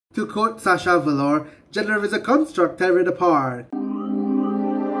To quote Sasha Velour, gender is a construct, tear it apart.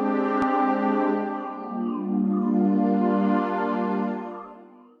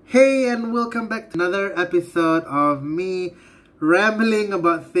 Hey, and welcome back to another episode of me rambling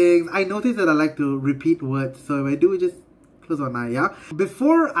about things. I noticed that I like to repeat words, so if I do, just close one eye, yeah?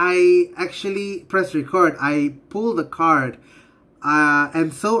 Before I actually press record, I pulled the card.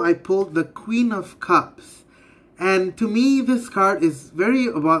 And so I pulled the Queen of Cups. And to me, this card is very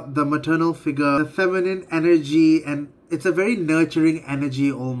about the maternal figure, the feminine energy, and it's a very nurturing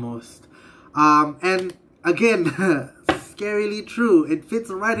energy almost. And again, scarily true. It fits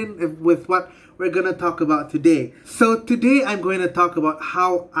right in with what we're going to talk about today. So today I'm going to talk about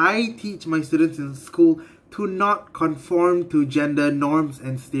how I teach my students in school to not conform to gender norms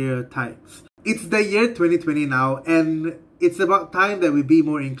and stereotypes. It's the year 2020 now, and it's about time that we be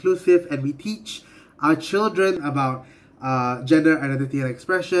more inclusive and we teach our children about gender identity and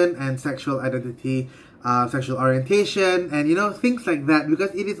expression and sexual identity, sexual orientation, and things like that, because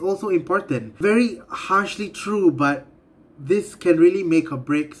it is also important. Very harshly true, but this can really make or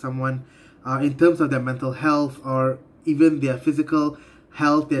break someone in terms of their mental health or even their physical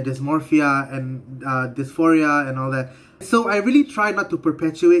health, their dysmorphia and dysphoria and all that. So I really try not to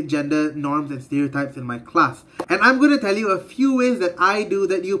perpetuate gender norms and stereotypes in my class. And I'm going to tell you a few ways that I do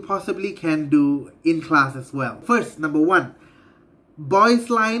that you possibly can do in class as well. First, number one,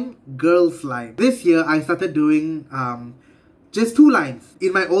 boys line, girls line. This year I started doing just 2 lines.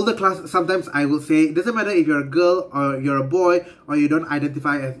 In my older class, sometimes I will say, it doesn't matter if you're a girl or you're a boy or you don't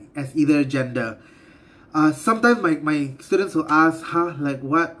identify as either gender. Sometimes my students will ask,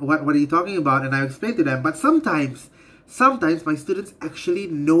 what are you talking about? And I explain to them, but sometimes my students actually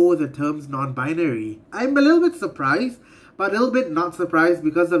know the terms non-binary. I'm a little bit surprised, but a little bit not surprised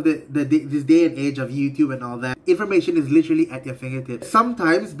because of this day and age of YouTube and all that. Information is literally at your fingertips.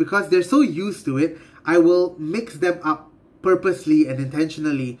 Sometimes, because they're so used to it, I will mix them up purposely and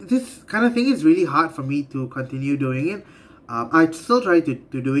intentionally. This kind of thing is really hard for me to continue doing it. I still try to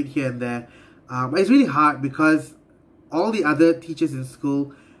do it here and there. It's really hard because all the other teachers in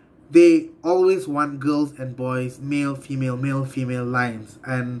school, they always want girls and boys, male, female lines.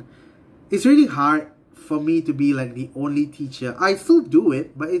 And it's really hard for me to be like the only teacher. I still do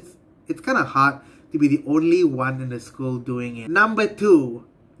it, but it's kind of hard to be the only one in the school doing it. Number 2,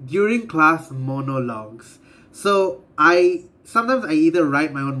 during class monologues. So sometimes I either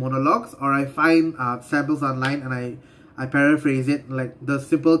write my own monologues or I find samples online and I paraphrase it, like the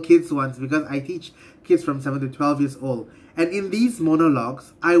simple kids ones, because I teach kids from 7 to 12 years old. And in these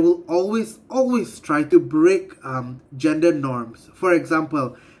monologues, I will always try to break gender norms. For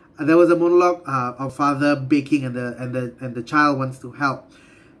example, there was a monologue of father baking and the child wants to help.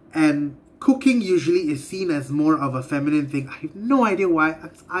 And cooking usually is seen as more of a feminine thing. I have no idea why.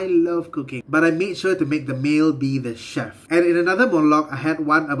 I love cooking. But I made sure to make the male be the chef. And in another monologue, I had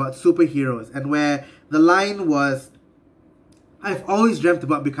one about superheroes, and where the line was, I've always dreamt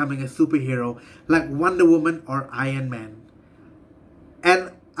about becoming a superhero like Wonder Woman or Iron Man.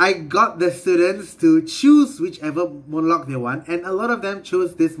 And I got the students to choose whichever monologue they want, and a lot of them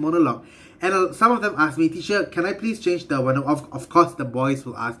chose this monologue. And some of them asked me, teacher, can I please change the Wonder Woman? Of course, the boys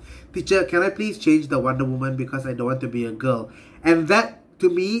will ask, teacher, can I please change the Wonder Woman because I don't want to be a girl? And that, to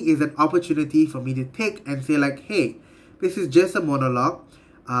me, is an opportunity for me to take and say like, hey, this is just a monologue.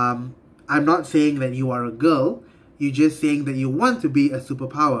 I'm not saying that you are a girl. You're just saying that you want to be a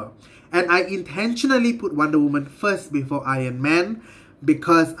superpower. And I intentionally put Wonder Woman first before Iron Man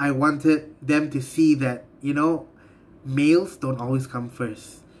because I wanted them to see that, males don't always come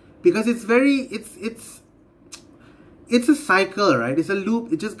first. Because it's a cycle, right? It's a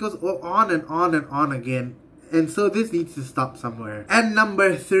loop. It just goes on and on and on again. And so this needs to stop somewhere. And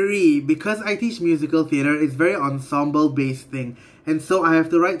number 3, because I teach musical theater, it's very ensemble-based thing. And so I have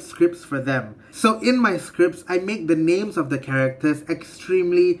to write scripts for them. So in my scripts, I make the names of the characters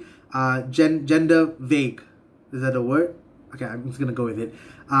extremely gender vague. Is that a word? Okay, I'm just gonna go with it.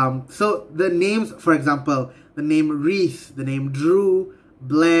 So the names, for example, the name Reese, the name Drew,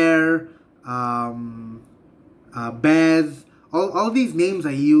 Blair, Baz, all these names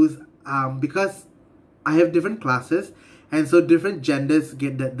I use because I have different classes, and so different genders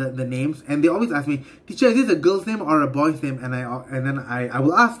get the names, and they always ask me, teacher, is this a girl's name or a boy's name? And then I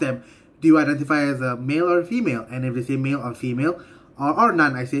will ask them, do you identify as a male or a female? And if they say male or female or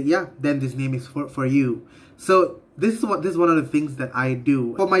none, I say, yeah, then this name is for you. So this is one of the things that I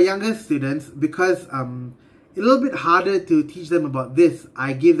do for my younger students, because a little bit harder to teach them about this.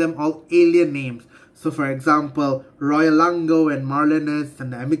 I give them all alien names. So for example, Royal Lango and Marlinus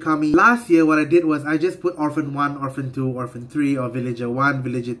and the Amikami. Last year, what I did was I just put Orphan 1, Orphan 2, Orphan 3, or Villager 1,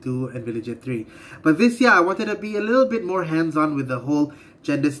 Villager 2, and Villager 3. But this year, I wanted to be a little bit more hands-on with the whole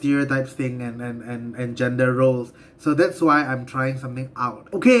gender stereotypes thing and gender roles. So that's why I'm trying something out.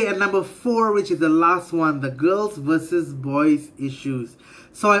 Okay, and number 4, which is the last one, the girls versus boys issues.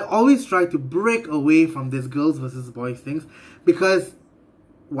 So I always try to break away from this girls versus boys things because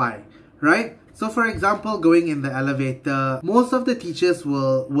why? Right? So for example, going in the elevator, most of the teachers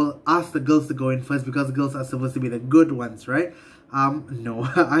will ask the girls to go in first because the girls are supposed to be the good ones, right? No,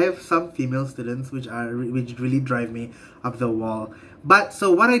 I have some female students which really drive me up the wall. But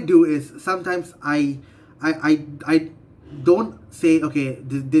so what I do is sometimes I don't say, okay,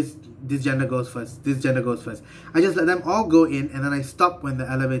 this gender goes first, this gender goes first. I just let them all go in and then I stop when the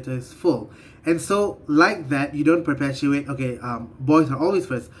elevator is full. And so like that, you don't perpetuate, okay, boys are always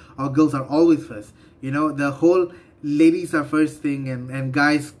first or girls are always first. You know, the whole ladies are first thing and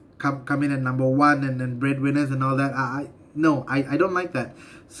guys come in at number 1 and then breadwinners and all that. No, I don't like that.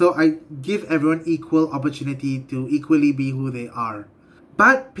 So I give everyone equal opportunity to equally be who they are.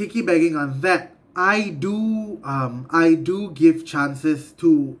 But piggybacking on that, I do give chances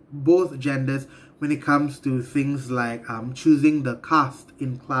to both genders when it comes to things like choosing the cast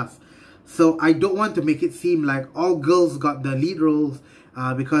in class. So I don't want to make it seem like all girls got the lead roles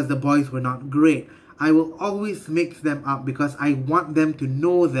because the boys were not great. I will always mix them up because I want them to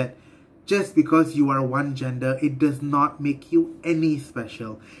know that just because you are one gender, it does not make you any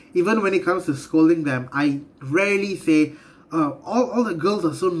special. Even when it comes to scolding them, I rarely say, all the girls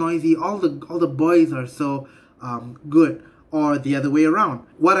are so noisy, all the boys are so good, or the other way around.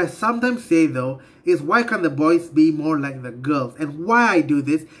 What I sometimes say though is, why can't the boys be more like the girls? And why I do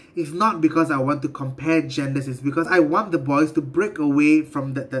this is not because I want to compare genders, it's because I want the boys to break away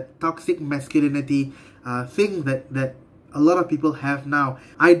from that toxic masculinity thing that a lot of people have now.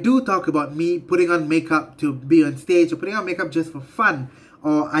 I do talk about me putting on makeup to be on stage or putting on makeup just for fun.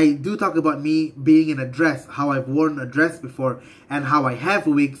 Or I do talk about me being in a dress, how I've worn a dress before, and how I have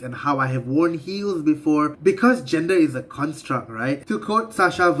wigs, and how I have worn heels before. Because gender is a construct, right? To quote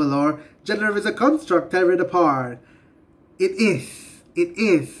Sasha Velour, gender is a construct, tear it apart. It is. It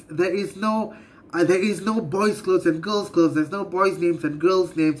is. There is no boys' clothes and girls' clothes. There's no boys' names and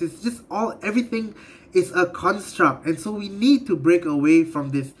girls' names. It's just everything is a construct. And so we need to break away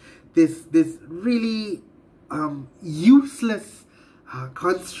from this really useless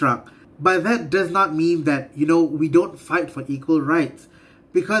construct. But that does not mean that, you know, we don't fight for equal rights.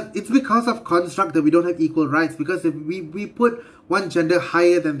 Because it's because of construct that we don't have equal rights. Because if we put one gender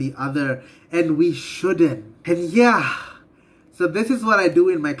higher than the other, and we shouldn't. And yeah, so this is what I do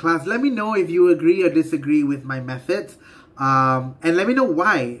in my class. Let me know if you agree or disagree with my methods. And let me know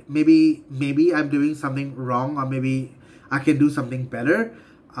why. Maybe I'm doing something wrong, or maybe I can do something better.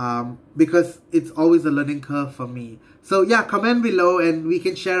 Because it's always a learning curve for me. So yeah, comment below and we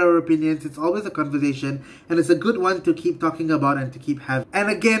can share our opinions. It's always a conversation and it's a good one to keep talking about and to keep having.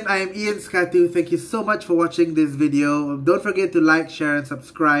 And again, I am Ian Skatu. Thank you so much for watching this video. Don't forget to like, share and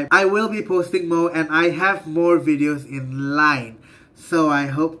subscribe. I will be posting more and I have more videos in line. So I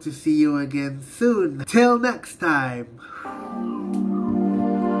hope to see you again soon. Till next time.